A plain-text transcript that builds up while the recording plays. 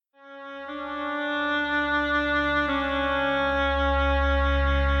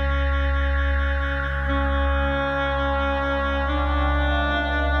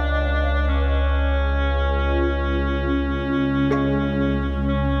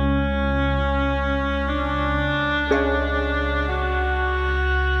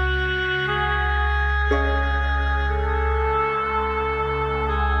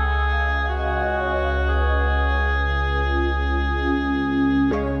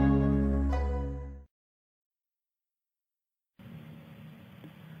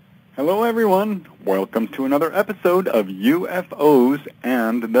Hello, everyone. Welcome to another episode of UFOs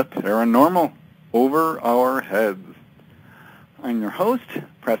and the Paranormal Over Our Heads. I'm your host,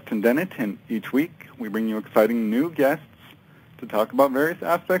 Preston Dennett, and each week we bring you exciting new guests to talk about various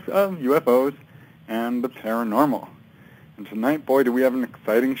aspects of UFOs and the paranormal. And tonight, boy, do we have an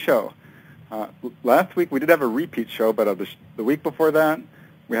exciting show. Last week we did have a repeat show, but the week before that,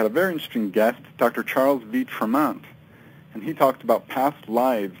 we had a very interesting guest, Dr. Charles V. Tremont. And he talked about past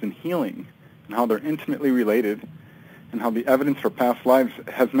lives and healing and how they're intimately related and how the evidence for past lives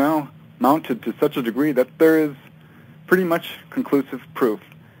has now mounted to such a degree that there is pretty much conclusive proof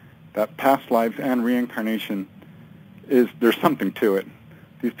that past lives and reincarnation there's something to it.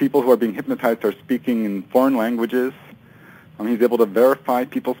 These people who are being hypnotized are speaking in foreign languages. He's able to verify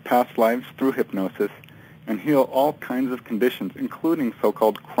people's past lives through hypnosis and heal all kinds of conditions, including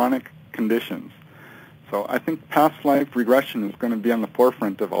so-called chronic conditions. So I think past life regression is going to be on the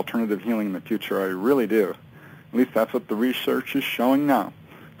forefront of alternative healing in the future. I really do. At least that's what the research is showing now.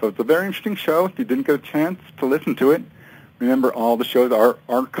 So it's a very interesting show. If you didn't get a chance to listen to it, remember all the shows are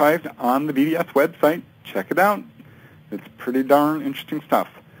archived on the BBS website. Check it out. It's pretty darn interesting stuff.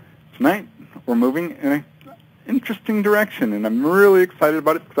 Tonight, we're moving in an interesting direction, and I'm really excited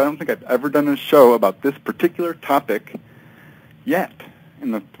about it because I don't think I've ever done a show about this particular topic yet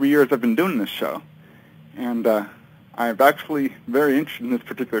in the 3 years I've been doing this show. And I'm actually very interested in this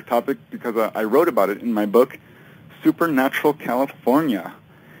particular topic because I wrote about it in my book, Supernatural California.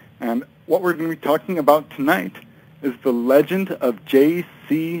 And what we're going to be talking about tonight is the legend of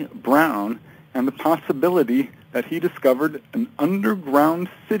J.C. Brown and the possibility that he discovered an underground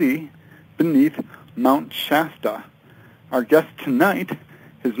city beneath Mount Shasta. Our guest tonight,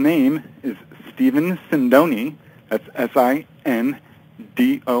 his name is Stephen Sindoni. That's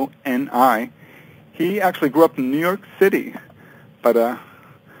Sindoni. He actually grew up in New York City, but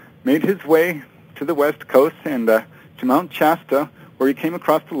made his way to the West Coast and to Mount Shasta, where he came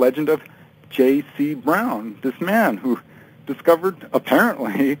across the legend of J.C. Brown, this man who discovered,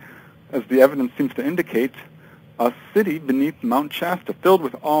 apparently, as the evidence seems to indicate, a city beneath Mount Shasta filled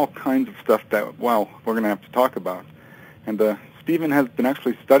with all kinds of stuff that, well, we're going to have to talk about. And Stephen has been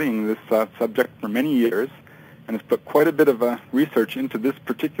actually studying this subject for many years and has put quite a bit of research into this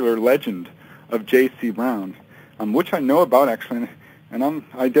particular legend of J.C. Brown, which I know about, actually, and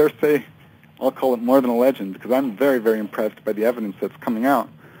I dare say I'll call it more than a legend because I'm very, very impressed by the evidence that's coming out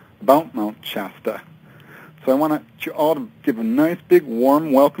about Mount Shasta. So I want you all to give a nice, big,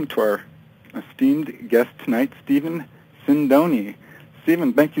 warm welcome to our esteemed guest tonight, Stephen Sindoni.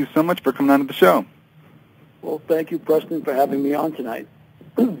 Stephen, thank you so much for coming on to the show. Well, thank you, Preston, for having me on tonight.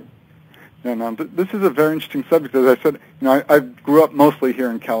 This is a very interesting subject. As I said, I grew up mostly here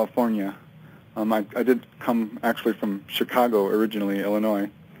in California. I did come actually from Chicago originally,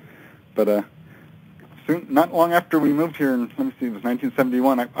 Illinois, but not long after we moved here, it was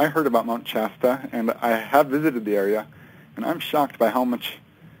 1971, I heard about Mount Shasta, and I have visited the area, and I'm shocked by how much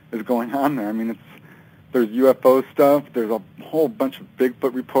is going on there. I mean, there's UFO stuff, there's a whole bunch of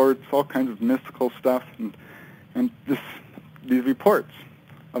Bigfoot reports, all kinds of mystical stuff, and these reports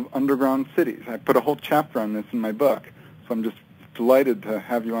of underground cities. I put a whole chapter on this in my book, so I'm just delighted to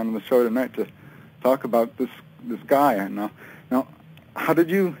have you on the show tonight to talk about this guy. Now, how did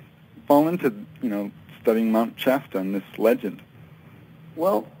you fall into studying Mount Shasta and this legend?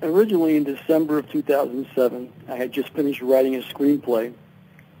 Well, originally in December of 2007, I had just finished writing a screenplay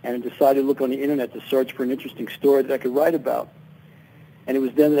and decided to look on the internet to search for an interesting story that I could write about. And it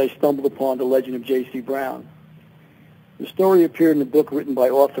was then that I stumbled upon the legend of J.C. Brown. The story appeared in a book written by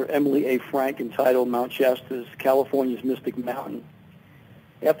author Emily A. Frank entitled Mount Shasta's California's Mystic Mountain.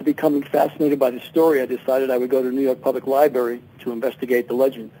 After becoming fascinated by the story, I decided I would go to the New York Public Library to investigate the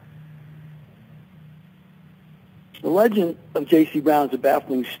legend. The legend of J.C. Brown is a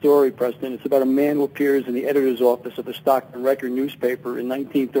baffling story, Preston. It's about a man who appears in the editor's office of the Stockton Record newspaper in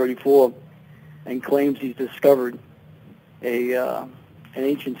 1934 and claims he's discovered an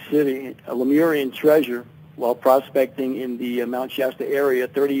ancient city, a Lemurian treasure, while prospecting in the Mount Shasta area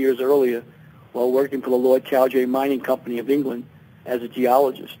 30 years earlier while working for the Lord Cowdray Mining Company of England as a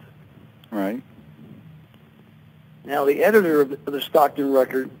geologist. Right. Now, the editor of the Stockton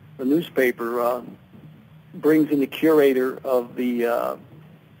Record, the newspaper, brings in the curator of the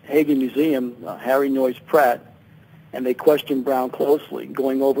Hagen Museum, Harry Noyes Pratt, and they question Brown closely,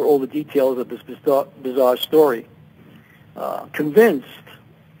 going over all the details of this bizarre story. Convinced,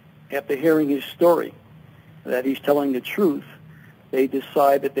 after hearing his story, that he's telling the truth, they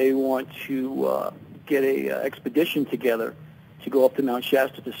decide that they want to get a expedition together to go up to Mount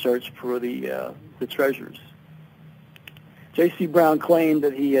Shasta to search for the treasures. J.C. Brown claimed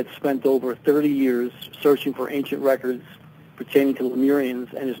that he had spent over 30 years searching for ancient records pertaining to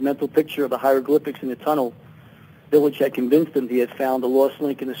Lemurians, and his mental picture of the hieroglyphics in the tunnel village had convinced him he had found a lost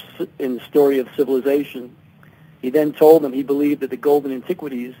link in the story of civilization. He then told them he believed that the golden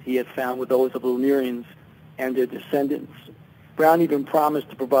antiquities he had found were those of the Lemurians and their descendants. Brown even promised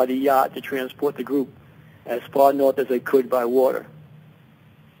to provide a yacht to transport the group as far north as they could by water.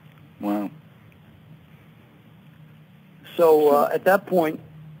 Wow. So at that point,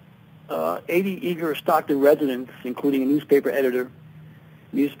 80 eager Stockton residents, including a newspaper editor,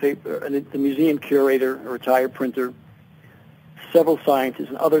 the museum curator, a retired printer, several scientists,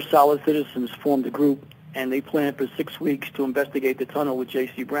 and other solid citizens formed a group, and they planned for 6 weeks to investigate the tunnel with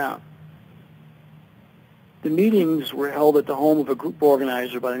J.C. Brown. The meetings were held at the home of a group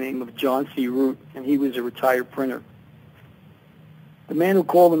organizer by the name of John C. Root, and he was a retired printer. The man who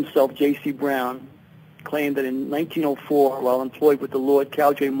called himself J.C. Brown claimed that in 1904, while employed with the Lord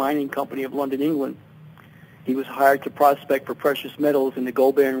Cowdray Mining Company of London, England, he was hired to prospect for precious metals in the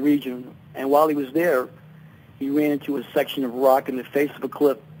gold-bearing region, and while he was there, he ran into a section of rock in the face of a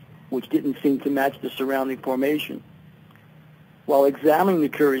cliff which didn't seem to match the surrounding formation. While examining the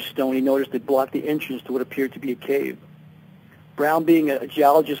curious stone, he noticed it blocked the entrance to what appeared to be a cave. Brown, being a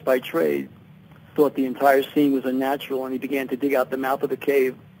geologist by trade, thought the entire scene was unnatural, and he began to dig out the mouth of the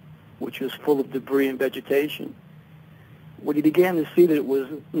cave, which was full of debris and vegetation. When he began to see that it was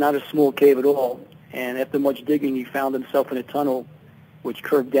not a small cave at all, and after much digging, he found himself in a tunnel which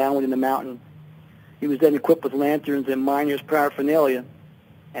curved downward in the mountain. He was then equipped with lanterns and miners' paraphernalia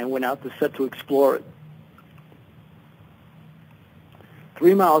and went out to explore it.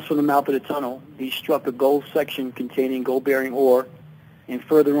 3 miles from the mouth of the tunnel, he struck a gold section containing gold-bearing ore, and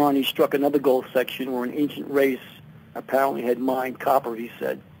further on he struck another gold section where an ancient race apparently had mined copper, he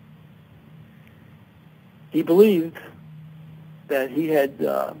said. He believed that he had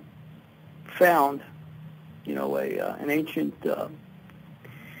found, an ancient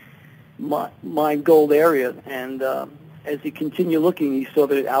mined gold area, and as he continued looking, he saw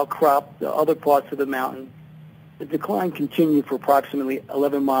that it outcropped the other parts of the mountain. The decline continued for approximately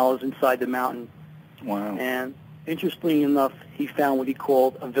 11 miles inside the mountain. Wow. And interestingly enough, he found what he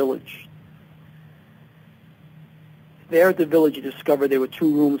called a village. There at the village, he discovered there were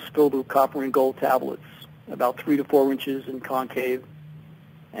 2 rooms filled with copper and gold tablets, about 3 to 4 inches in concave,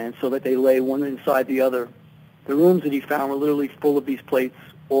 and so that they lay one inside the other. The rooms that he found were literally full of these plates,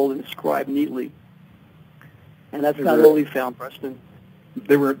 all inscribed neatly. And that's not all he found, Preston.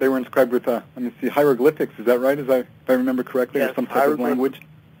 They were inscribed with hieroglyphics. Is that right? If I remember correctly, yes, or some type of language.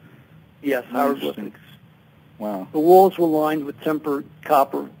 Yes, hieroglyphics. Wow. The walls were lined with tempered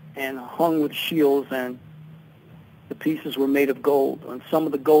copper and hung with shields, and the pieces were made of gold. On some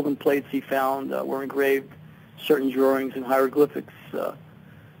of the golden plates he found were engraved certain drawings and hieroglyphics.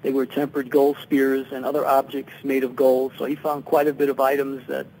 They were tempered gold spears and other objects made of gold. So he found quite a bit of items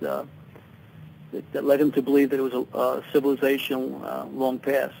that led him to believe that it was a civilization long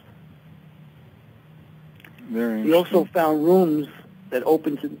past. Very He also found rooms that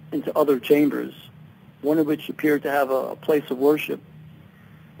opened into other chambers, one of which appeared to have a place of worship.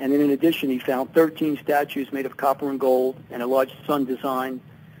 And then in addition, he found 13 statues made of copper and gold and a large sun design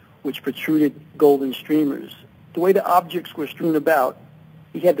which protruded golden streamers. The way the objects were strewn about,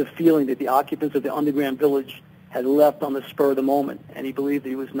 he had the feeling that the occupants of the underground village had left on the spur of the moment, and he believed that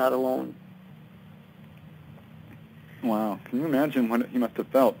he was not alone. Wow. Can you imagine what he must have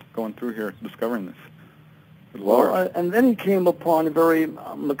felt going through here, discovering this? Good Well, Lord. and then he came upon a very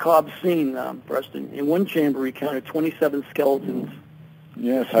macabre scene, Preston. In one chamber, he counted 27 skeletons.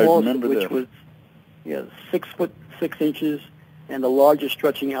 Yes, the I smallest remember of which this. was 6 foot 6 inches, and the largest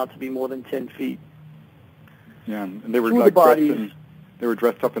stretching out to be more than 10 feet. Yeah, and they were Two of like the bodies, they were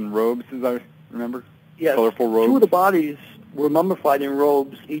dressed up in robes, as I remember. yes, Colorful robes. 2 of the bodies were mummified in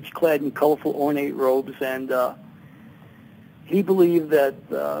robes, each clad in colorful, ornate robes, and he believed that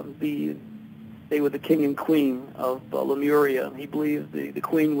they were the king and queen of Lemuria. He believed the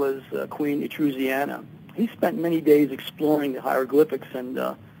queen was Queen Etrusiana. He spent many days exploring the hieroglyphics and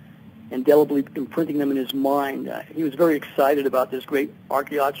indelibly imprinting them in his mind. He was very excited about this great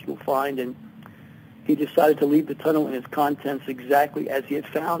archaeological find, and he decided to leave the tunnel and its contents exactly as he had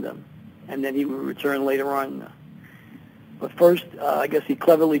found them, and then he would return later on. But first, I guess he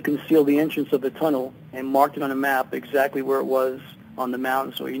cleverly concealed the entrance of the tunnel and marked it on a map exactly where it was on the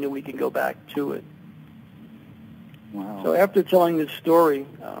mountain, so he knew he could go back to it. Wow. So after telling this story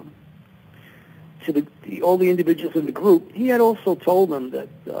to all the individuals in the group, he had also told them that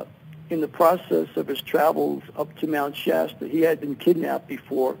in the process of his travels up to Mount Shasta, he had been kidnapped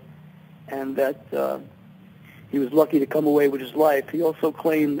before, and that he was lucky to come away with his life. He also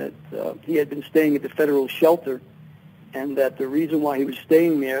claimed that he had been staying at the federal shelter, and that the reason why he was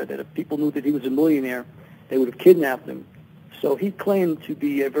staying there, that if people knew that he was a millionaire, they would have kidnapped him. So he claimed to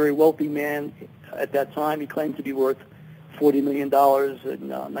be a very wealthy man at that time. He claimed to be worth $40 million in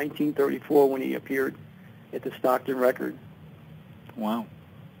 1934 when he appeared at the Stockton Record. Wow.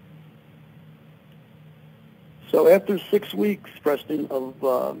 So after 6 weeks, Preston,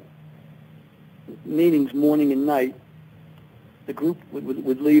 of meetings morning and night, the group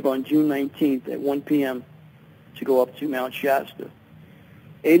would leave on June 19th at 1 p.m. to go up to Mount Shasta.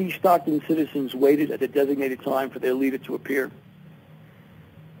 80 Stockton citizens waited at the designated time for their leader to appear.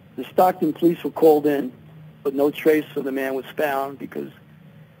 The Stockton police were called in, but no trace of the man was found because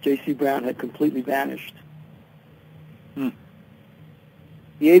J.C. Brown had completely vanished. The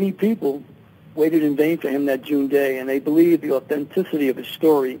 80 people waited in vain for him that June day, and they believed the authenticity of his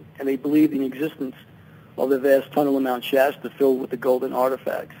story, and they believed in the existence of the vast tunnel of Mount Shasta filled with the golden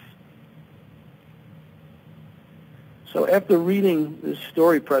artifacts. So after reading this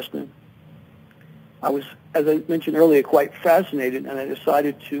story, Preston, I was, as I mentioned earlier, quite fascinated, and I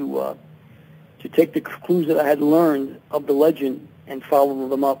decided to take the clues that I had learned of the legend and follow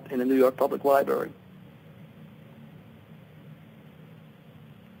them up in the New York Public Library.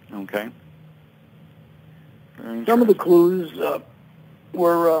 Okay. Some of the clues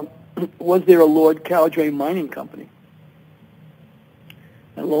were, was there a Lord Cowdray mining company?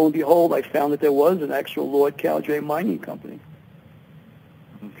 And lo and behold, I found that there was an actual Lord Cowdray mining company.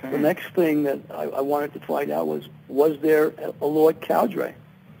 Okay. The next thing that I wanted to find out was there a Lord Cowdray?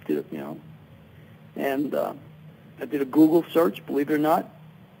 And I did a Google search, believe it or not.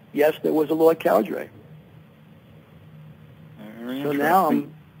 Yes, there was a Lord Cowdray. Very so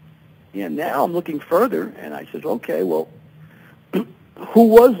now I'm looking further, and I said, okay, well, who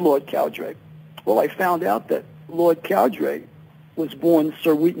was Lord Cowdray? Well, I found out that Lord Cowdray was born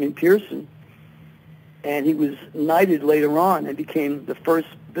Sir Wheatman Pearson, and he was knighted later on and became the first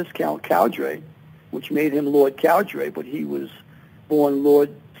Viscount Cowdray, which made him Lord Cowdray, but he was born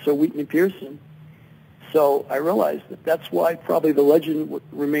Lord Sir Wheatman Pearson. So I realized that that's why probably the legend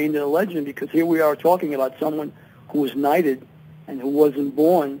remained a legend, because here we are talking about someone who was knighted and who wasn't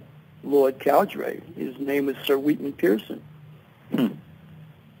born Lord Cowdray. His name was Sir Wheatman Pearson.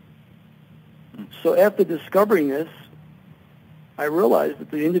 So after discovering this, I realized that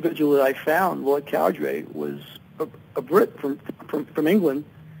the individual that I found, Lord Cowdray, was a Brit from England,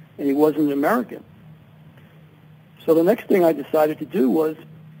 and he wasn't an American. So the next thing I decided to do was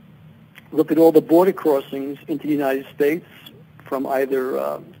look at all the border crossings into the United States from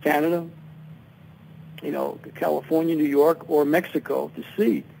either Canada, California, New York, or Mexico to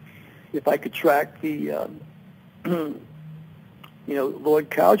see if I could track the, Lord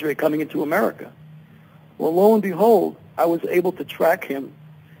Cowdray coming into America. Well, lo and behold, I was able to track him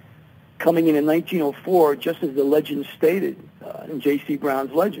coming in 1904, just as the legend stated in J.C.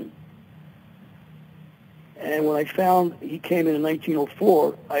 Brown's legend. And when I found he came in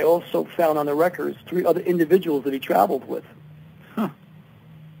 1904, I also found on the records 3 other individuals that he traveled with. Huh.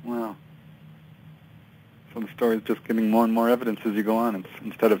 Wow. So the story is just getting more and more evidence as you go on.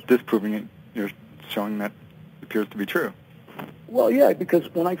 Instead of disproving it, you're showing that it appears to be true. Well, yeah, because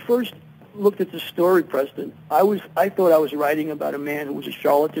when I first looked at the story, Preston, I thought I was writing about a man who was a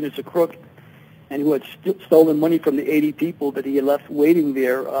charlatan, as a crook, and who had stolen money from the 80 people that he had left waiting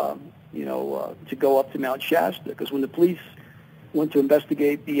there, to go up to Mount Shasta. Because when the police went to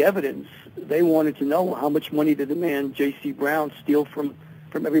investigate the evidence, they wanted to know how much money did the man J.C. Brown steal from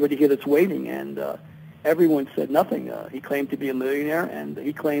everybody here that's waiting, and everyone said nothing. He claimed to be a millionaire, and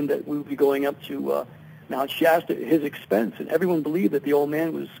he claimed that we would be going up to Mount Shasta at his expense, and everyone believed that the old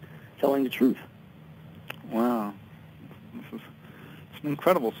man was telling the truth. Wow, it's an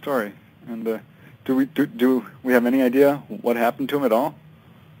incredible story. And do we have any idea what happened to him at all?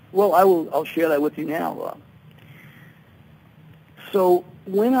 Well, I'll share that with you now. So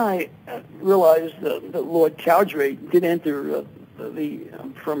when I realized that Lord Cowdray did enter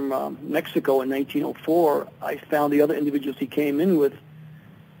from Mexico in 1904, I found the other individuals he came in with.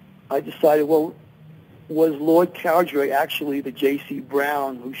 I decided, well, was Lord Cowdray actually the J.C.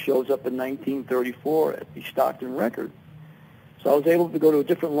 Brown who shows up in 1934 at the Stockton Record? So I was able to go to a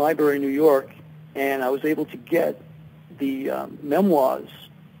different library in New York, and I was able to get the memoirs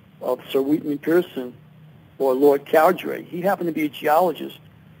of Sir Wheatman Pearson, or Lord Cowdray. He happened to be a geologist,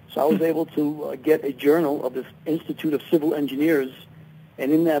 so I was able to get a journal of the Institute of Civil Engineers,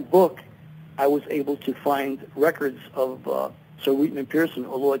 and in that book, I was able to find records of Sir Wheatman Pearson,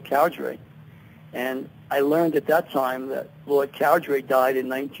 or Lord Cowdray. And I learned at that time that Lord Cowdray died in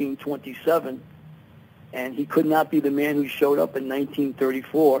 1927, and he could not be the man who showed up in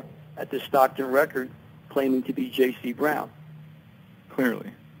 1934 at the Stockton Record claiming to be J.C. Brown.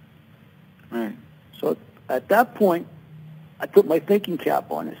 Clearly. Right. So at that point, I put my thinking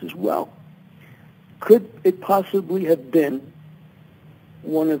cap on. I says, well, could it possibly have been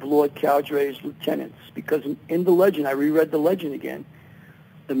one of Lord Cowdray's lieutenants? Because in the legend, I reread the legend again,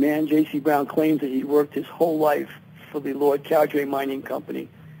 the man J.C. Brown claims that he worked his whole life for the Lord Cowdray Mining Company,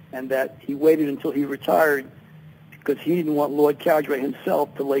 and that he waited until he retired because he didn't want Lord Cowdray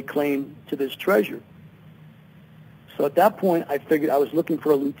himself to lay claim to this treasure. So at that point, I figured I was looking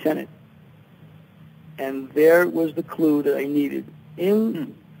for a lieutenant. And there was the clue that I needed.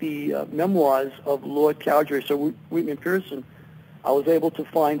 In the memoirs of Lord Cowdray, Sir Wheatman Pearson, I was able to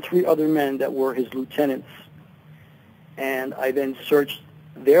find 3 other men that were his lieutenants. And I then searched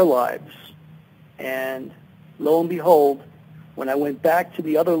their lives. And lo and behold, when I went back to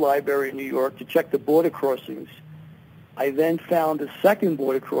the other library in New York to check the border crossings, I then found a second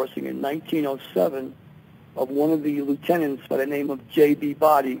border crossing in 1907 of one of the lieutenants by the name of J.B.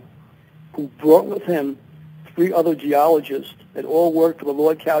 Body, who brought with him 3 other geologists that all worked for the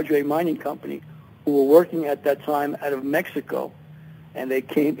Lord Cowdray Mining Company, who were working at that time out of Mexico, and they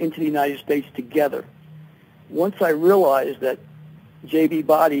came into the United States together. Once I realized that J.B.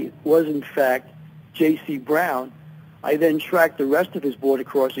 Body was, in fact, J.C. Brown, I then tracked the rest of his border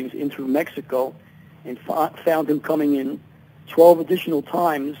crossings in through Mexico and found him coming in 12 additional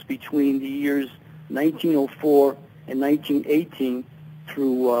times between the years 1904 and 1918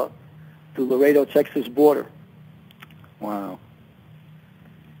 through the Laredo, Texas border. Wow.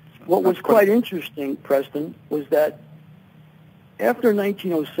 What was quite interesting, Preston, was that after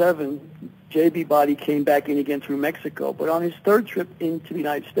 1907, J.B. Body came back in again through Mexico, but on his third trip into the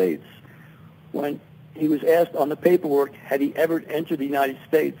United States, when he was asked on the paperwork, had he ever entered the United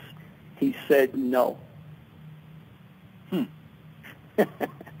States, he said no.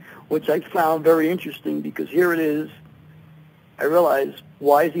 Which I found very interesting, because here it is. I realized,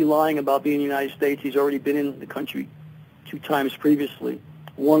 why is he lying about being in the United States? He's already been in the country 2 times previously,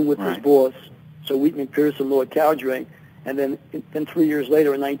 one with his boss, Sir Wheatman Pearson, Lord Cowdray, and then 3 years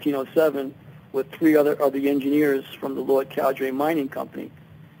later in 1907 with 3 other engineers from the Lord Cowdray Mining Company.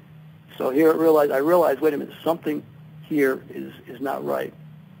 So here I realized, wait a minute, something here is not right.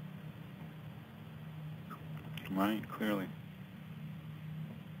 Right, clearly.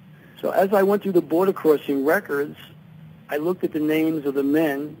 So as I went through the border crossing records, I looked at the names of the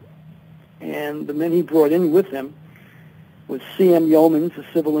men, and the men he brought in with him was C.M. Yeomans, a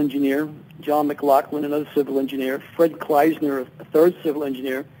civil engineer, John McLaughlin, another civil engineer, Fred Kleisner, a third civil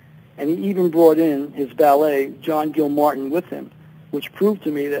engineer, and he even brought in his valet, John Gilmartin, with him, which proved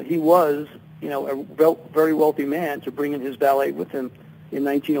to me that he was, a very wealthy man to bring in his valet with him in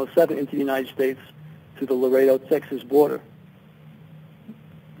 1907 into the United States to the Laredo, Texas border.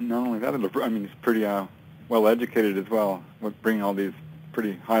 Not only that, he's pretty well educated as well, with bringing all these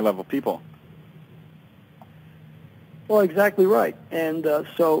pretty high-level people. Well, exactly right. And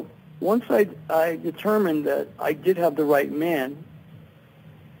so once I determined that I did have the right man,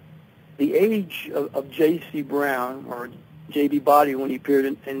 the age of J.C. Brown, or J.B. Body, when he appeared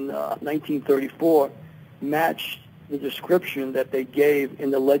in 1934, matched the description that they gave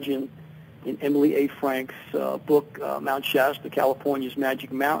in the legend in Emily A. Frank's book, Mount Shasta, California's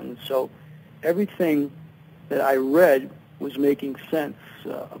Magic Mountain. So everything that I read was making sense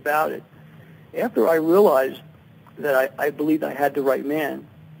about it. After I realized that I believed I had the right man,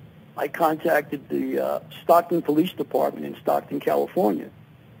 I contacted the Stockton Police Department in Stockton, California.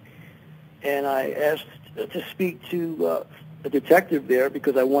 And I asked to speak to a detective there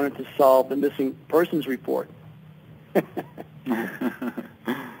because I wanted to solve the missing persons report.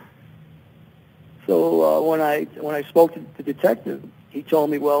 So when I spoke to the detective, he told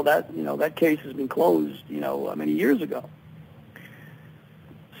me, well, that case has been closed, many years ago.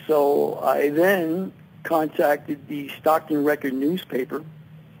 So I then contacted the Stockton Record newspaper,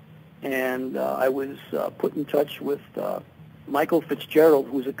 and I was put in touch with Michael Fitzgerald,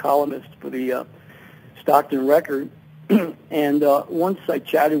 who was a columnist for the Stockton Record. And once I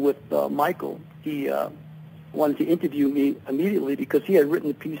chatted with Michael, he wanted to interview me immediately because he had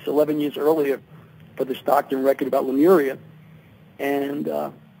written a piece 11 years earlier for the Stockton Record about Lemuria. And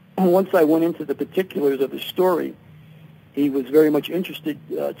once I went into the particulars of the story, he was very much interested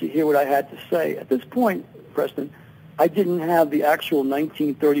to hear what I had to say. At this point, Preston, I didn't have the actual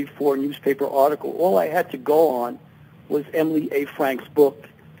 1934 newspaper article. All I had to go on was Emily A. Frank's book,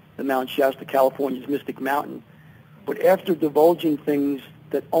 The Mount Shasta, California's Mystic Mountain. But after divulging things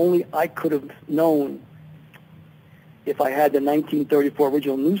that only I could have known if I had the 1934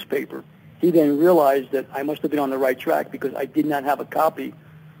 original newspaper, he then realized that I must have been on the right track because I did not have a copy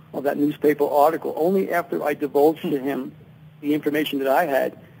of that newspaper article. Only after I divulged to him the information that I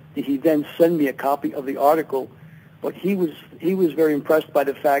had did he then send me a copy of the article. But he was very impressed by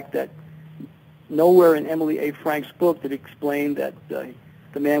the fact that nowhere in Emily A. Frank's book did it explain that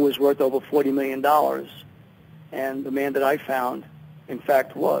the man was worth over $40 million, and the man that I found, in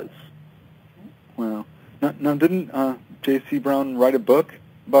fact, was. Wow. Now didn't J.C. Brown write a book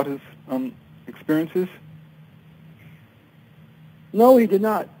about his experiences? No, he did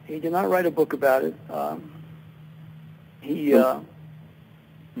not. He did not write a book about it.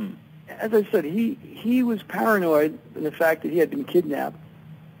 As I said, he was paranoid in the fact that he had been kidnapped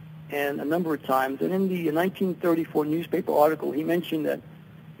and a number of times. And in the 1934 newspaper article, he mentioned that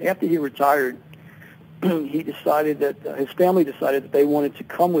after he retired, he decided that his family decided that they wanted to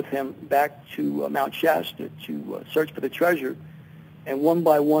come with him back to Mount Shasta to search for the treasure. And one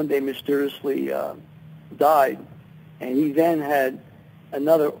by one, they mysteriously died. And he then had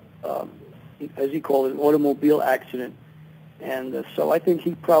another, as he called it, an automobile accident. And so I think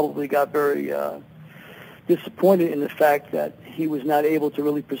he probably got very disappointed in the fact that he was not able to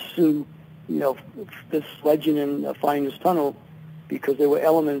really pursue, this legend in finding this tunnel, because there were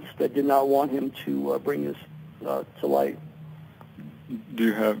elements that did not want him to bring this to light. Do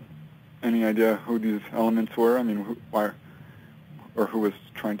you have any idea who these elements were? I mean, why, or who was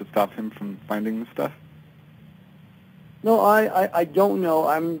trying to stop him from finding the stuff? No, I don't know.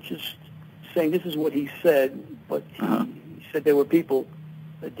 I'm just saying this is what he said, but he said there were people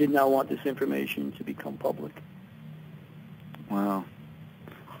that did not want this information to become public. Wow.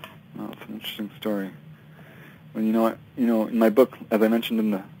 Well, that's an interesting story. Well, you know what? In my book, as I mentioned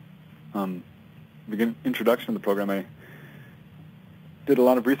in the introduction of the program, I did a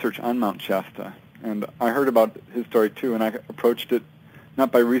lot of research on Mount Shasta, and I heard about his story too, and I approached it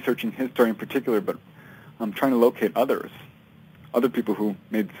not by researching his story in particular, but trying to locate other people who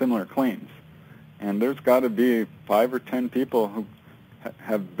made similar claims. And there's got to be 5 or 10 people who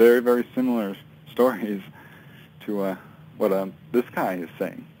have very, very similar stories to what this guy is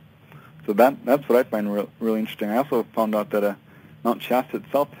saying. So that's what I find really interesting. I also found out that Mount Shasta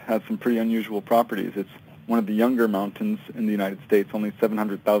itself has some pretty unusual properties. It's one of the younger mountains in the United States, only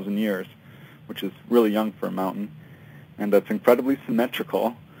 700,000 years, which is really young for a mountain. And that's incredibly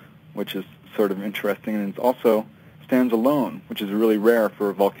symmetrical, which is sort of interesting. And it also stands alone, which is really rare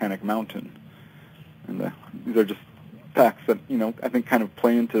for a volcanic mountain. And these are just facts that, I think kind of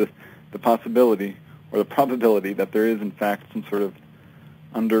play into the possibility or the probability that there is, in fact, some sort of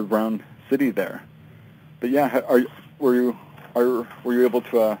underground city there. But yeah, were you able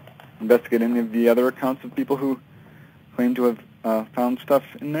to investigate any of the other accounts of people who claim to have found stuff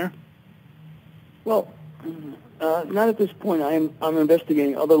in there? Well, not at this point. I'm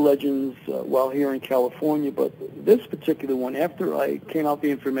investigating other legends while here in California, but this particular one, after I came out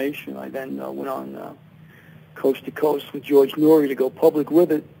the information, I then went on coast to coast with George Norrie to go public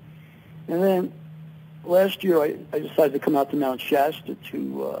with it. And then last year I decided to come out to Mount Shasta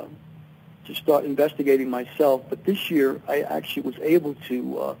to start investigating myself. But this year I actually was able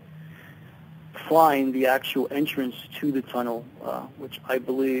to find the actual entrance to the tunnel, which I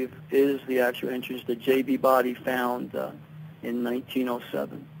believe is the actual entrance that J.B. Body found in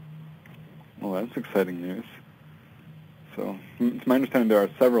 1907. Well, that's exciting news. So it's my understanding there are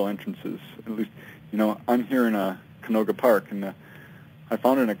several entrances. At least, I'm here in Canoga Park, and I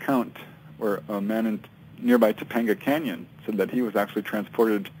found an account where a man in nearby Topanga Canyon said that he was actually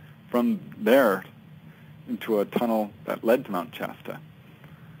transported from there into a tunnel that led to Mount Shasta,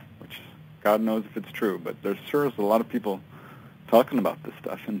 which God knows if it's true, but there sure is a lot of people talking about this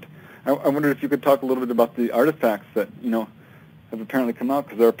stuff. And I wondered if you could talk a little bit about the artifacts that, have apparently come out,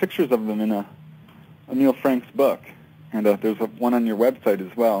 because there are pictures of them in Neil Frank's book, and there's one on your website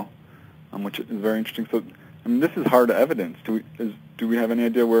as well, which is very interesting. So, this is hard evidence. Do we have any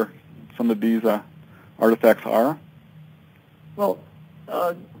idea where some of these artifacts are? Well,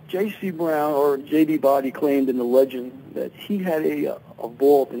 J.C. Brown, or J.B. Body, claimed in the legend that he had a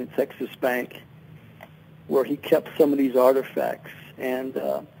vault in a Texas bank where he kept some of these artifacts. And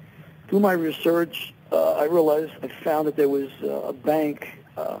through my research, I found that there was a bank,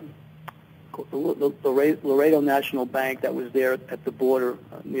 the Laredo National Bank, that was there at the border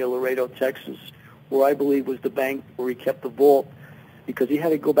near Laredo, Texas, where I believe was the bank where he kept the vault, because he had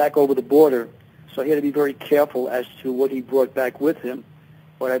to go back over the border, so he had to be very careful as to what he brought back with him.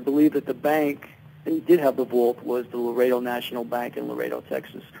 But I believe that the bank that he did have the vault was the Laredo National Bank in Laredo,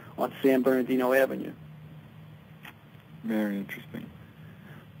 Texas, on San Bernardino Avenue. Very interesting.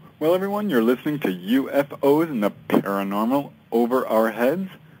 Well, everyone, you're listening to UFOs and the Paranormal Over Our Heads.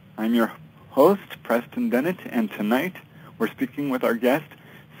 I'm your host, Preston Dennett, and tonight we're speaking with our guest,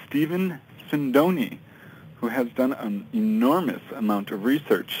 Stephen Sindoni, who has done an enormous amount of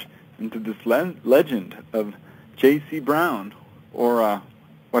research into this legend of J.C. Brown, or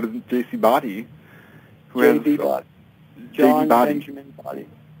what is it, J.C. Body? J.B. Body. John Body, Benjamin Body.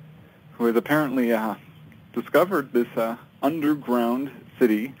 who has apparently discovered this underground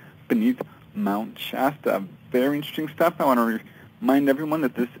city beneath Mount Shasta. Very interesting stuff. I want to remind everyone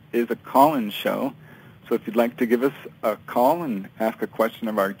that this is a call-in show, so if you'd like to give us a call and ask a question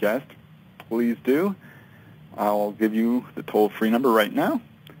of our guest, please do. I'll give you the toll-free number right now.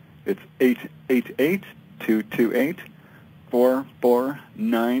 It's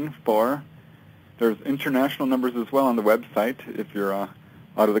 888-228-4494. There's international numbers as well on the website if you're out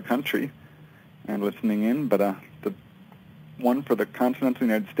of the country and listening in, but the one for the continental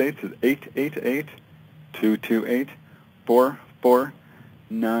United States is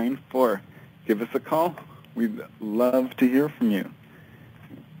 888-228-4494. Give us a call. We'd love to hear from you.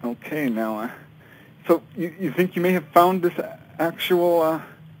 Okay, now, so you think you may have found this actual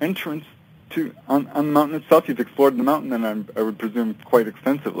entrance on the mountain itself? You've explored the mountain, and I would presume quite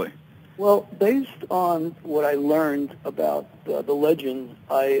extensively. Well, based on what I learned about the legend,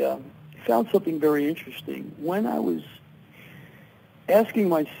 I found something very interesting. When I was asking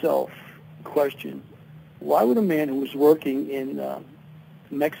myself the question, why would a man who was working in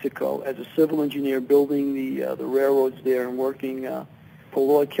Mexico as a civil engineer building the railroads there and working for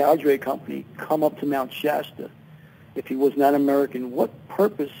Lord Cowdray Company come up to Mount Shasta if he was not American? What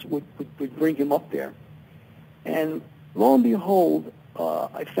purpose would bring him up there? And lo and behold,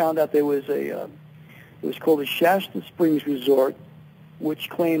 I found out there was it was called the Shasta Springs Resort, which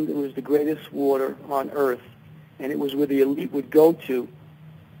claimed it was the greatest water on earth, and it was where the elite would go to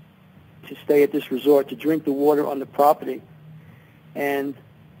stay at this resort, to drink the water on the property. And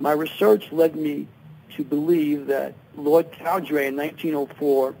my research led me to believe that Lord Cowdray in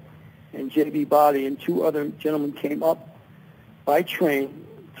 1904 and J.B. Body and two other gentlemen came up by train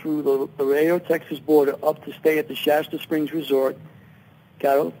through the Laredo-Texas border up to stay at the Shasta Springs Resort,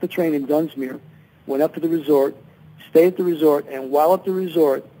 got off the train in Dunsmuir, went up to the resort, stayed at the resort, and while at the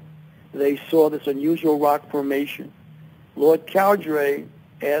resort, they saw this unusual rock formation. Lord Cowdray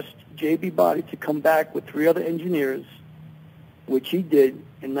asked J.B. Body to come back with three other engineers, which he did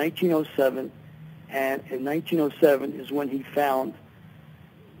in 1907, and in 1907 is when he found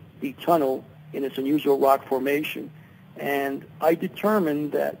the tunnel in this unusual rock formation. And I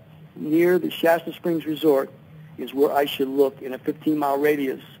determined that near the Shasta Springs Resort is where I should look in a 15-mile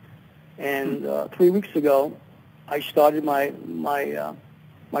radius. And 3 weeks ago, I started my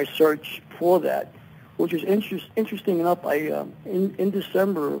search for that, which is interesting enough. In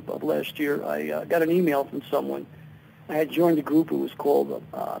December of last year, I got an email from someone. I had joined a group. It was called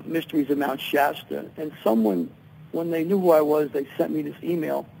Mysteries of Mount Shasta. And someone, when they knew who I was, they sent me this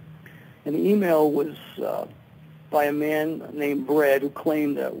email. And the email was by a man named Brad, who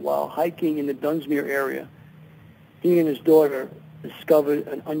claimed that while hiking in the Dunsmuir area, he and his daughter discovered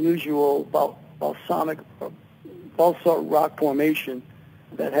an unusual basalt rock formation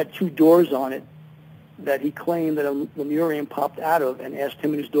that had two doors on it that he claimed that a Lemurian popped out of, and asked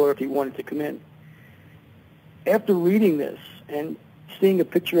him and his daughter if he wanted to come in. After reading this and seeing a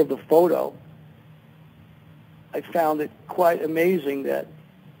picture of the photo, I found it quite amazing that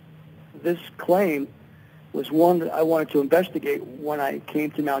this claim was one that I wanted to investigate when I came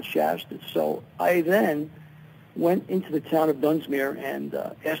to Mount Shasta. So I then went into the town of Dunsmuir and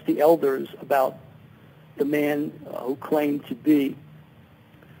asked the elders about the man who claimed to be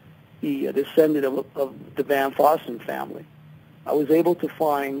the descendant of the Van Fossen family. I was able to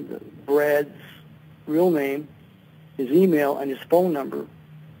find Brad's real name, his email, and his phone number,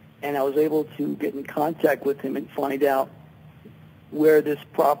 and I was able to get in contact with him and find out where this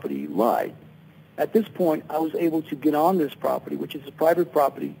property lied. At this point, I was able to get on this property, which is a private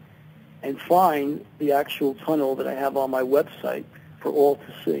property, and find the actual tunnel that I have on my website for all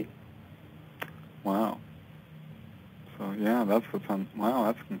to see. Wow. So, yeah, that's what's on. Wow,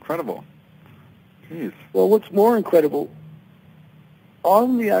 that's incredible. Jeez. Well, what's more incredible,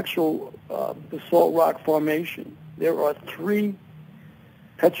 on the actual basalt rock formation, there are three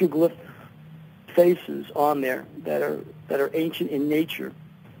petroglyph faces on there that are ancient in nature,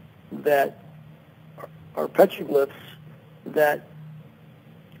 that are petroglyphs that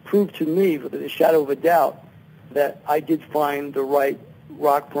prove to me, with a shadow of a doubt, that I did find the right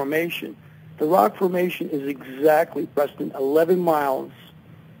rock formation. The rock formation is exactly, Preston, 11 miles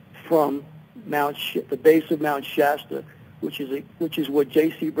from the base of Mount Shasta, which is what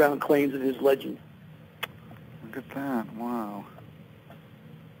J.C. Brown claims in his legend. Look at that! Wow,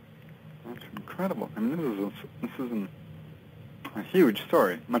 that's It's incredible. I mean, this is a huge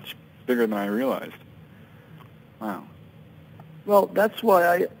story, much bigger than I realized. Wow. Well, that's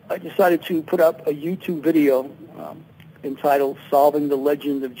why I decided to put up a YouTube video entitled Solving the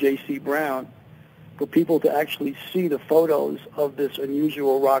Legend of J.C. Brown, for people to actually see the photos of this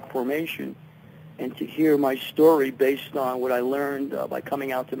unusual rock formation and to hear my story based on what I learned by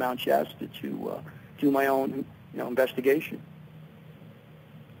coming out to Mount Shasta to do my own investigation.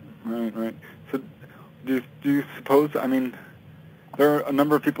 Right. So do you suppose, I mean, there are a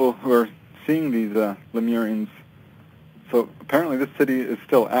number of people who are seeing these Lemurians, so apparently this city is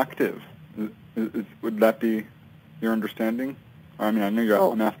still active. Would that be your understanding? I mean, I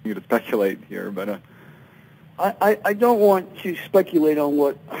know I'm asking you to speculate here, but... I don't want to speculate on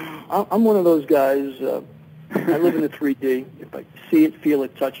what... I'm one of those guys, I live in the 3D. If I see it, feel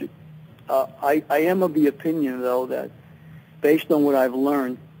it, touch it. I am of the opinion, though, that based on what I've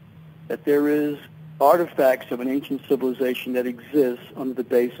learned, that there is artifacts of an ancient civilization that exists under the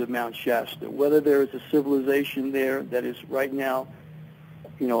base of Mount Shasta. Whether there is a civilization there that is right now,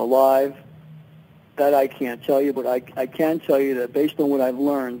 alive, that I can't tell you, but I can tell you that based on what I've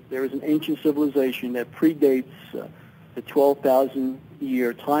learned, there is an ancient civilization that predates the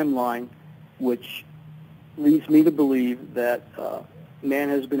 12,000-year timeline, which leads me to believe that man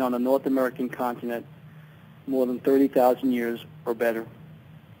has been on the North American continent more than 30,000 years or better.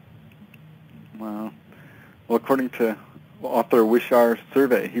 Wow. Well, according to author Wishar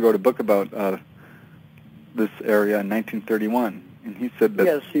Survey, he wrote a book about this area in 1931. And he said that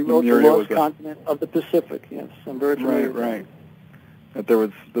yes, he wrote The Lost Continent of the Pacific. Yes, I'm very familiar with that. Right. That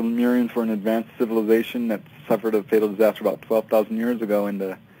the Lemurians were an advanced civilization that suffered a fatal disaster about 12,000 years ago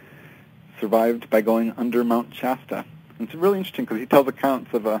and survived by going under Mount Shasta. And it's really interesting because he tells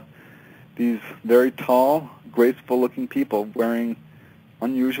accounts of these very tall, graceful-looking people wearing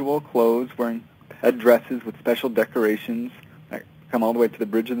unusual clothes, wearing headdresses with special decorations that come all the way to the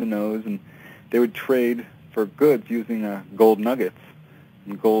bridge of the nose, and they would trade for goods using gold nuggets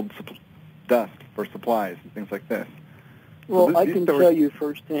and gold dust for supplies and things like this. Well, so I can tell you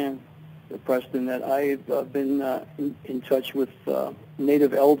firsthand, Preston, that I've been in touch with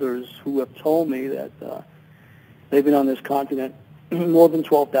native elders who have told me that they've been on this continent more than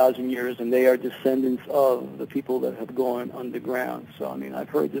 12,000 years, and they are descendants of the people that have gone underground. So, I mean, I've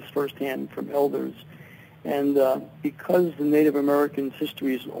heard this firsthand from elders. And because the Native Americans'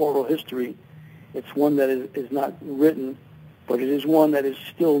 history is an oral history, it's one that is not written, but it is one that is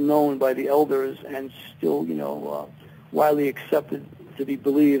still known by the elders and still, widely accepted to be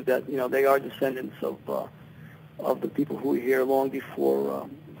believed that, they are descendants of the people who were here long before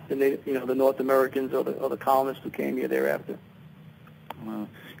the North Americans or the colonists who came here thereafter.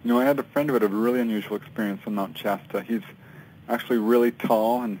 I had a friend who had a really unusual experience on Mount Shasta. He's actually really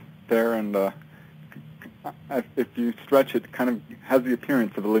tall and fair, and if you stretch it, kind of has the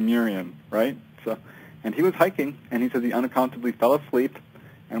appearance of a Lemurian, right? So, and he was hiking, and he says he unaccountably fell asleep,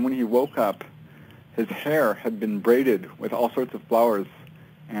 and when he woke up, his hair had been braided with all sorts of flowers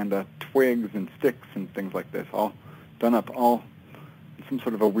and twigs and sticks and things like this, all done up, all in some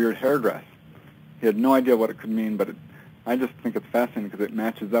sort of a weird hairdress. He had no idea what it could mean, but I just think it's fascinating because it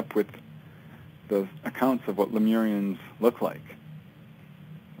matches up with the accounts of what Lemurians look like.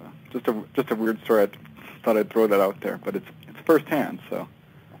 Just a weird story. I thought I'd throw that out there, but it's firsthand, so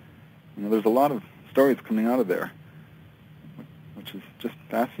there's a lot of stories coming out of there, which is just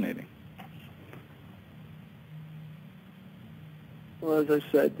fascinating. Well, as I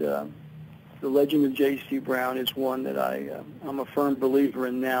said, the legend of J.C. Brown is one that I'm a firm believer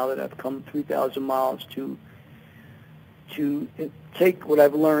in now that I've come 3,000 miles to take what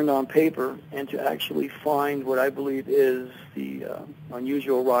I've learned on paper and to actually find what I believe is the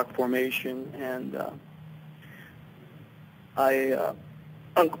unusual rock formation. And I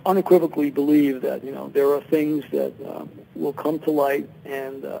unequivocally believe that, there are things that will come to light,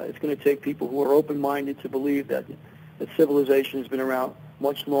 and it's going to take people who are open-minded to believe that civilization has been around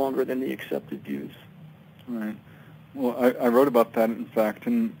much longer than the accepted views. Right. Well, I wrote about that, in fact,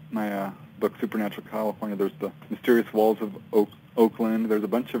 in my book, Supernatural California. There's the Mysterious Walls of Oakland. There's a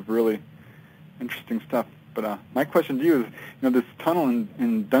bunch of really interesting stuff. But my question to you is, this tunnel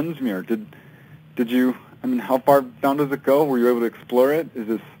in Dunsmuir, did you, how far down does it go? Were you able to explore it? Is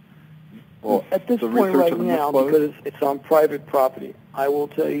this... Well, at this point right now, because it's on private property, I will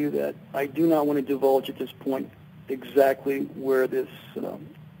tell you that I do not want to divulge at this point exactly where this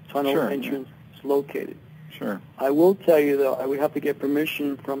tunnel entrance is located. Sure. I will tell you, though, I would have to get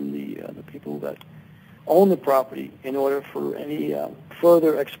permission from the people that own the property in order for any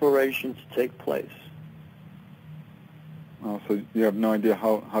further exploration to take place. So you have no idea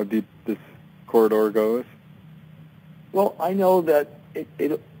how deep this corridor goes? Well, I know that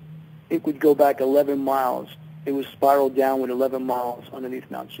it would go back 11 miles. It was spiraled downward 11 miles underneath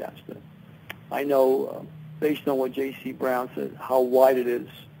Mount Shasta. I know, based on what J.C. Brown said, how wide it is,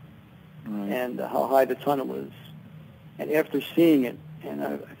 right, and how high the tunnel is. And after seeing it, and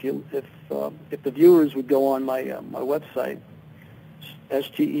if the viewers would go on my my website,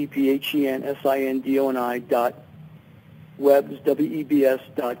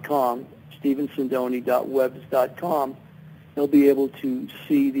 StephenSindoni.webs.com, StephenSindoni.webs.com, they'll be able to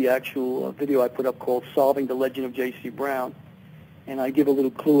see the actual video I put up called Solving the Legend of J.C. Brown. And I give a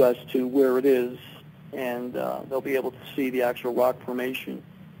little clue as to where it is, and they'll be able to see the actual rock formation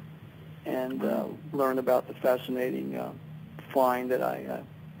and learn about the fascinating find that I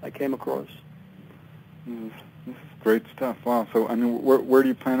came across. This is great stuff. Wow. So, I mean, where do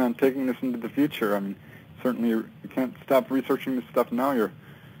you plan on taking this into the future? I mean, certainly you can't stop researching this stuff now.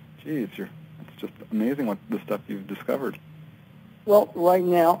 It's just amazing what the stuff you've discovered. Well, right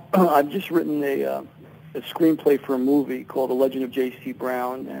now, I've just written a screenplay for a movie called The Legend of J.C.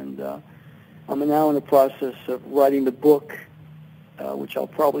 Brown, and I'm now in the process of writing the book, which I'll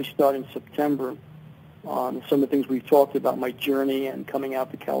probably start in September, on some of the things we've talked about, my journey and coming out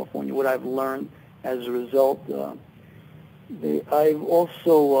to California, what I've learned as a result. I've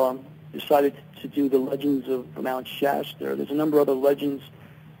also decided to do the legends of Mount Shasta. There's a number of other legends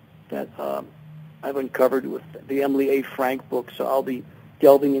that I've uncovered with the Emily A. Frank book, so I'll be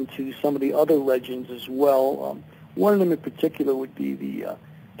delving into some of the other legends as well. One of them in particular would be the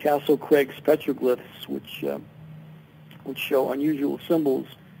Castle Craig's petroglyphs, which show unusual symbols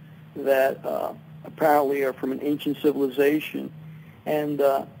that apparently are from an ancient civilization, and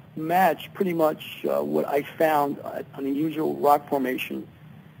match pretty much what I found on the unusual rock formation.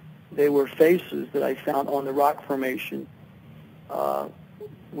 They were faces that I found on the rock formation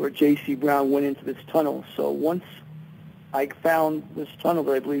where J.C. Brown went into this tunnel. So once I found this tunnel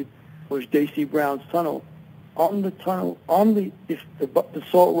that I believe was J.C. Brown's tunnel, on the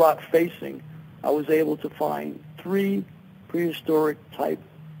salt rock facing, I was able to find 3 prehistoric type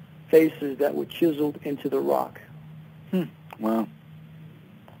faces that were chiseled into the rock. Wow.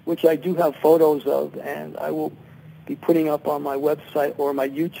 Which I do have photos of, and I will be putting up on my website or my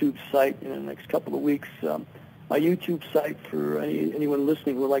YouTube site in the next couple of weeks. My YouTube site, for anyone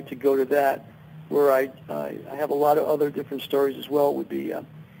listening who would like to go to that, where I have a lot of other different stories as well, would be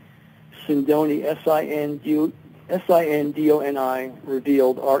Sindoni, Sindoni,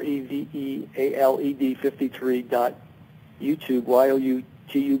 revealed, REVEALED 53.YouTube,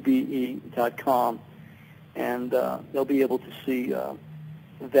 YouTube.com, and they'll be able to see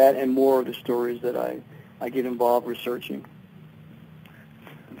that and more of the stories that I get involved researching.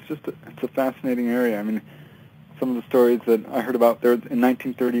 It's a fascinating area. I mean, some of the stories that I heard about there in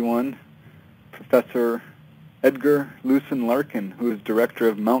 1931, Professor Edgar Lucien Larkin, who is director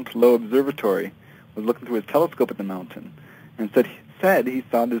of Mount Lowe Observatory, was looking through his telescope at the mountain and said he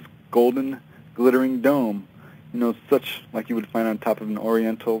saw this golden, glittering dome, such like you would find on top of an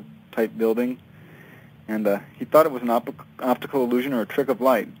Oriental-type building. And he thought it was an optical illusion or a trick of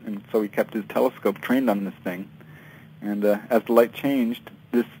light, and so he kept his telescope trained on this thing. And as the light changed,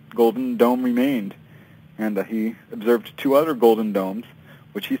 this golden dome remained. And he observed 2 other golden domes,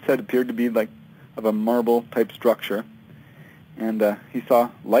 which he said appeared to be like of a marble-type structure. And he saw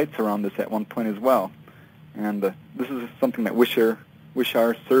lights around this at one point as well. And this is something that Wishar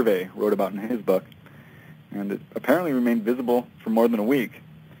Survey wrote about in his book. And it apparently remained visible for more than a week.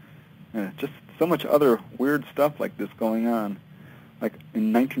 Just so much other weird stuff like this going on. Like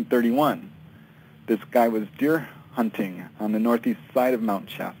in 1931, this guy was deer hunting on the northeast side of Mount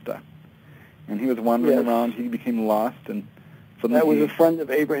Shasta. And he was wandering around. He became lost. And suddenly that was a friend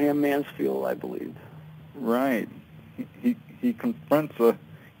of Abraham Mansfield, I believe. Right. He confronts,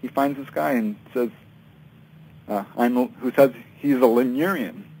 he finds this guy and says, who says he's a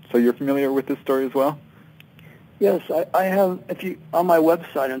Lemurian. So you're familiar with this story as well? Yes, I have. On my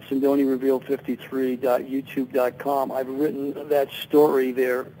website on SindoniRevealed53.YouTube.com, I've written that story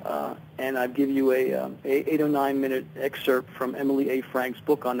there, and I've given you a 8 or 9 minute excerpt from Emily A. Frank's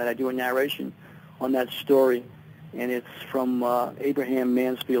book on that. I do a narration on that story, and it's from Abraham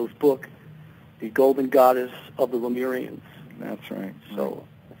Mansfield's book, The Golden Goddess of the Lemurians. That's right. So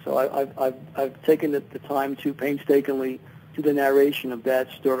I've taken the time to painstakingly do the narration of that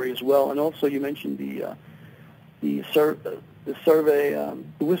story as well, and also you mentioned the survey,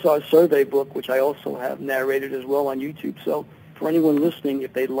 the Wishar Survey book, which I also have narrated as well on YouTube. So for anyone listening,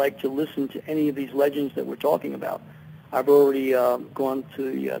 if they'd like to listen to any of these legends that we're talking about, I've already gone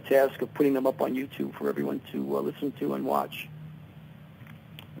to the task of putting them up on YouTube for everyone to listen to and watch.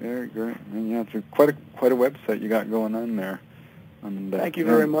 Very great. And yeah, it's quite a website you got going on there. Thank you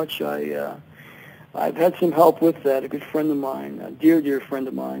very much. I've had some help with that. A good friend of mine, a dear friend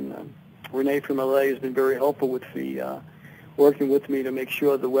of mine, Renee from LA, has been very helpful with working with me to make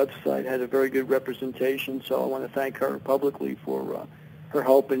sure the website had a very good representation. So I want to thank her publicly for her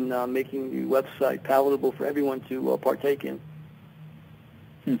help in making the website palatable for everyone to partake in.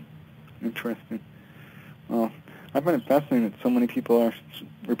 Interesting. Well, I find it fascinating that so many people are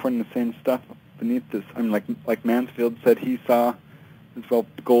reporting the same stuff beneath this. I mean, like Mansfield said, he saw as well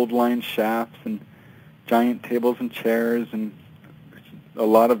gold-lined shafts and giant tables and chairs and a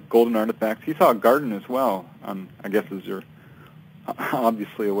lot of golden artifacts. He saw a garden as well, I guess, as you're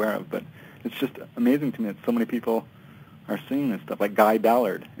obviously aware of. But it's just amazing to me that so many people are seeing this stuff. Like Guy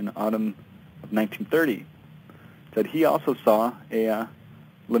Ballard in autumn of 1930 said he also saw a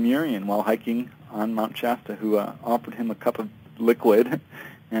Lemurian while hiking on Mount Shasta who offered him a cup of liquid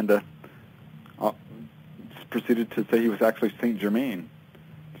and proceeded to say he was actually Saint Germain.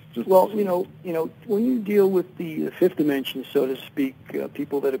 Well, you know, when you deal with the fifth dimension, so to speak,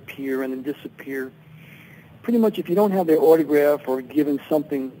 people that appear and then disappear, pretty much if you don't have their autograph or given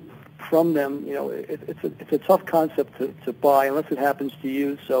something from them, it's a tough concept to buy unless it happens to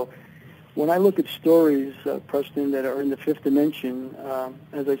you. So when I look at stories, Preston, that are in the fifth dimension,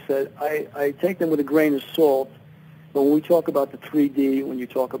 as I said, I take them with a grain of salt. But when we talk about the 3D, when you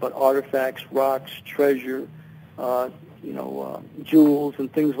talk about artifacts, rocks, treasure, jewels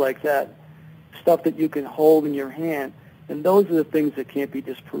and things like that, stuff that you can hold in your hand, and those are the things that can't be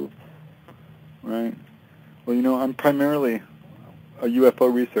disproved. Right. Well, I'm primarily a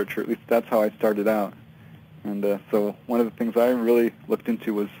UFO researcher. At least that's how I started out. And so one of the things I really looked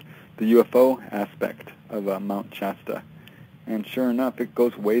into was the UFO aspect of Mount Shasta. And sure enough, it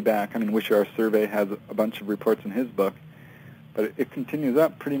goes way back. I mean, Wisher Survey has a bunch of reports in his book, but it continues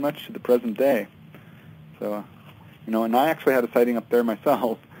up pretty much to the present day. So, and I actually had a sighting up there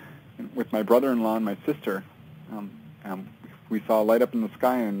myself with my brother-in-law and my sister. We saw a light up in the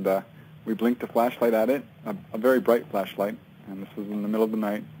sky, and we blinked a flashlight at it, a very bright flashlight, and this was in the middle of the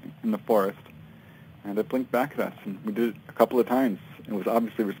night in the forest. And it blinked back at us, and we did it a couple of times. It was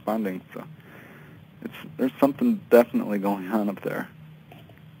obviously responding, so there's something definitely going on up there.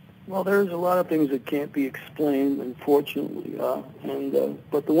 Well, there's a lot of things that can't be explained, unfortunately,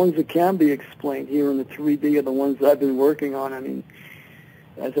 but the ones that can be explained here in the 3D are the ones that I've been working on. I mean,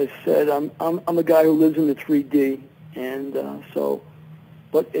 as I said, I'm a guy who lives in the 3D, and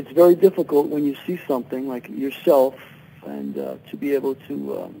but it's very difficult when you see something like yourself, and to be able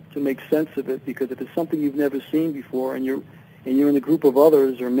to make sense of it, because if it's something you've never seen before, and you're in a group of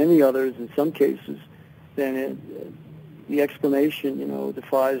others or many others in some cases, then the explanation,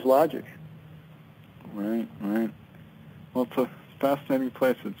 defies logic. Right. Well, it's a fascinating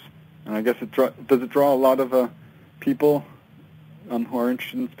place. And I guess does it draw a lot of people who are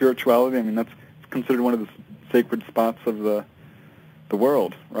interested in spirituality? I mean, that's considered one of the sacred spots of the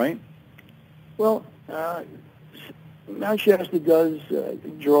world, right? Well, Mount Shasta does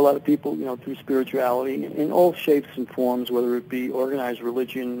draw a lot of people, through spirituality in all shapes and forms, whether it be organized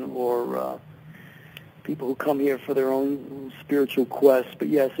religion or people who come here for their own spiritual quest. But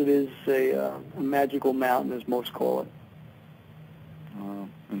yes, it is a magical mountain, as most call it.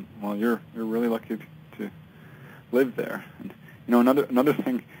 Well, you're really lucky to live there. And another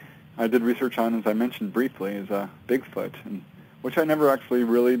thing I did research on, as I mentioned briefly, is Bigfoot, which I never actually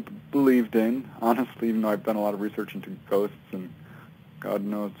really believed in, honestly, even though I've done a lot of research into ghosts and God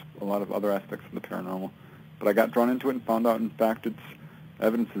knows a lot of other aspects of the paranormal. But I got drawn into it and found out, in fact, its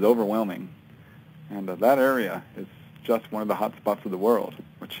evidence is overwhelming. And that area is just one of the hot spots of the world.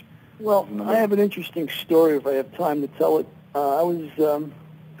 Well, I have an interesting story if I have time to tell it. I was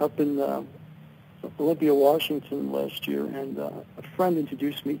up in Olympia, Washington last year, and a friend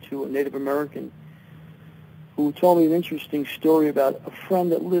introduced me to a Native American who told me an interesting story about a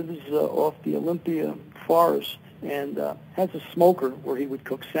friend that lives off the Olympia forest and has a smoker where he would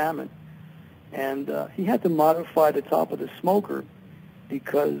cook salmon. And he had to modify the top of the smoker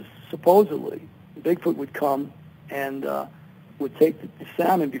because supposedly Bigfoot would come and would take the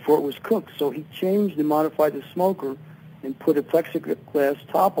salmon before it was cooked. So he changed and modified the smoker and put a plexiglass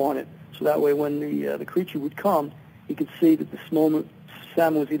top on it, so that way when the creature would come, he could see that the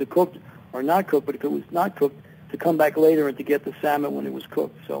salmon was either cooked or not cooked, but if it was not cooked, to come back later and to get the salmon when it was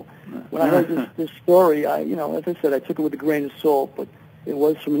cooked. So when I heard this story, as I said, I took it with a grain of salt, but it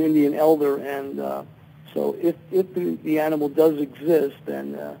was from an Indian elder, and so if the animal does exist,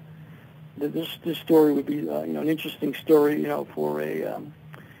 then this story would be an interesting story for an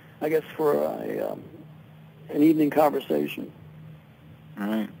evening conversation.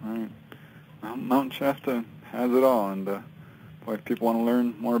 Right. Well, Mount Shasta has it all, and boy, if people want to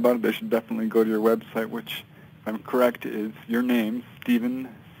learn more about it, they should definitely go to your website, which, if I'm correct, is your name, Stephen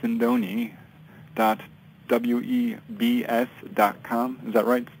Sindoni, .webs.com. Is that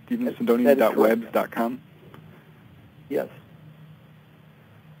right? StephenSindoni.webs.com? Yes.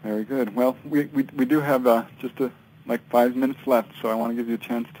 Very good. Well, we do have just 5 minutes left, so I want to give you a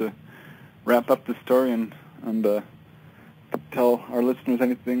chance to wrap up the story and tell our listeners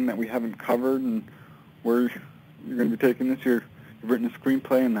anything that we haven't covered and where you're going to be taking this. You've written a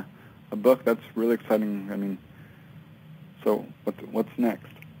screenplay and a book. That's really exciting. I mean, so what's next?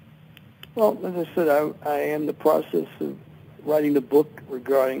 Well, as I said, I am in the process of writing the book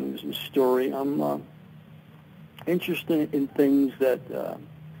regarding this story. I'm interested in things that,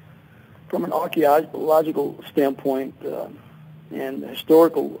 from an archaeological standpoint and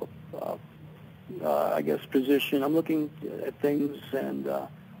historical, position, I'm looking at things and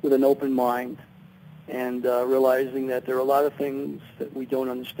with an open mind and realizing that there are a lot of things that we don't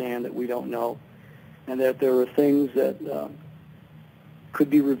understand, that we don't know, and that there are things that could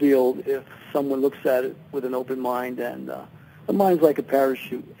be revealed if someone looks at it with an open mind. And a mind's like a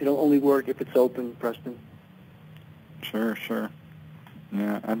parachute. It'll only work if it's open, Preston. Sure.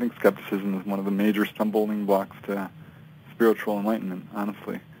 Yeah, I think skepticism is one of the major stumbling blocks to spiritual enlightenment,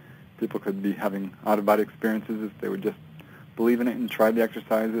 honestly. People could be having out-of-body experiences if they would just believe in it and try the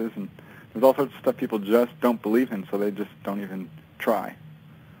exercises. And there's all sorts of stuff people just don't believe in, so they just don't even try.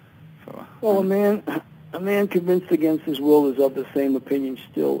 So, well, a man convinced against his will is of the same opinion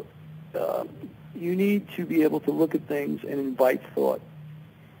still. You need to be able to look at things and invite thought.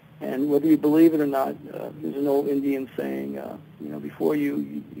 And whether you believe it or not, there's an old Indian saying, before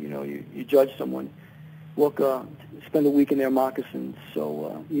you judge someone, spend a week in their moccasins.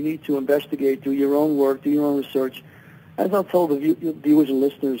 So you need to investigate, do your own work, do your own research. As I'll tell the viewers and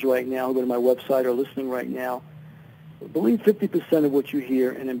listeners right now who go to my website or listening right now, believe 50% of what you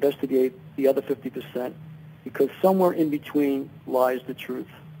hear and investigate the other 50%, because somewhere in between lies the truth.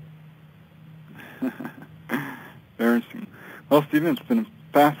 Very interesting. Well, Stephen, it's been a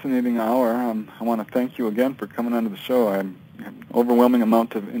fascinating hour. I want to thank you again for coming onto the show. I have an overwhelming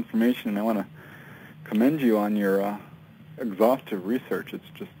amount of information, and I want to commend you on your exhaustive research. It's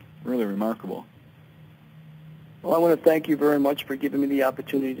just really remarkable. Well, I want to thank you very much for giving me the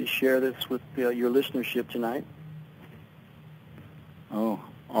opportunity to share this with your listenership tonight. Oh,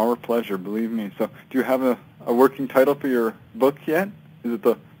 our pleasure, believe me. So do you have a working title for your book yet? Is it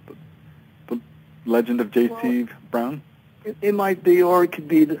the Legend of J.C. Brown? It might be, or it could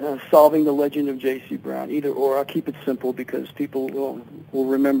be Solving the Legend of J.C. Brown. Either or. I'll keep it simple because people will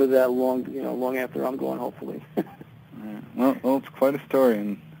remember that long after I'm gone, hopefully. Right. Well, it's quite a story,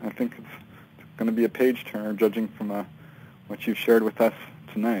 and I think it's going to be a page-turner, judging from what you've shared with us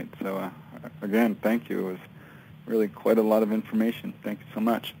tonight. So, again, thank you. It was really quite a lot of information. Thank you so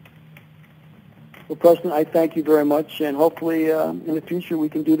much. Well, Preston, I thank you very much, and hopefully in the future we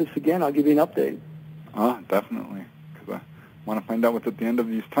can do this again. I'll give you an update. Definitely, because I want to find out what's at the end of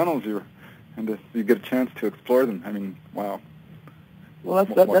these tunnels and if you get a chance to explore them. I mean, wow. Well,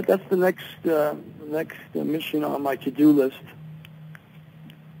 that's the next mission on my to-do list.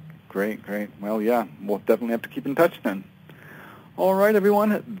 Great. Well, yeah, we'll definitely have to keep in touch then. All right,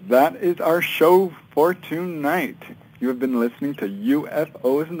 everyone, that is our show for tonight. You have been listening to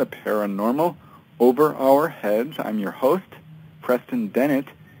UFOs and the Paranormal Over Our Heads. I'm your host, Preston Dennett,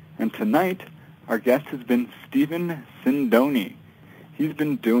 and tonight our guest has been Stephen Sindoni. He's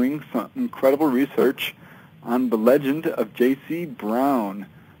been doing some incredible research on the legend of J.C. Brown,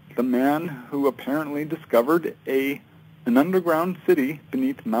 the man who apparently discovered an underground city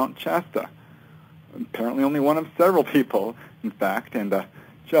beneath Mount Shasta. Apparently only one of several people, in fact, and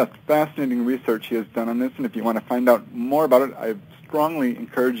just fascinating research he has done on this. And if you want to find out more about it, I strongly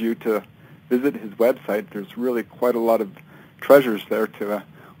encourage you to visit his website. There's really quite a lot of treasures there to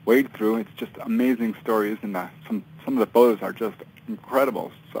wade through. It's just amazing stories, and some of the photos are just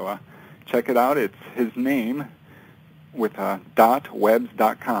incredible. So check it out. It's his name with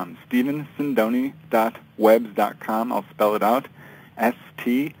 .webs.com. StephenSindoni.webs.com. I'll spell it out.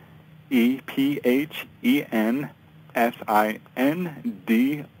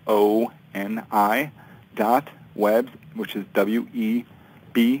 StephenSindoni.webs, which is WEBS.com.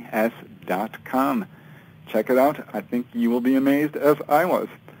 Check it out. I think you will be amazed as I was.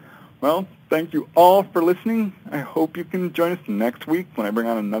 Well, thank you all for listening. I hope you can join us next week when I bring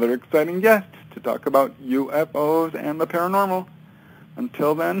on another exciting guest to talk about UFOs and the paranormal.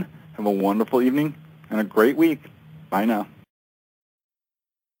 Until then, Have a wonderful evening and a great week. Bye now.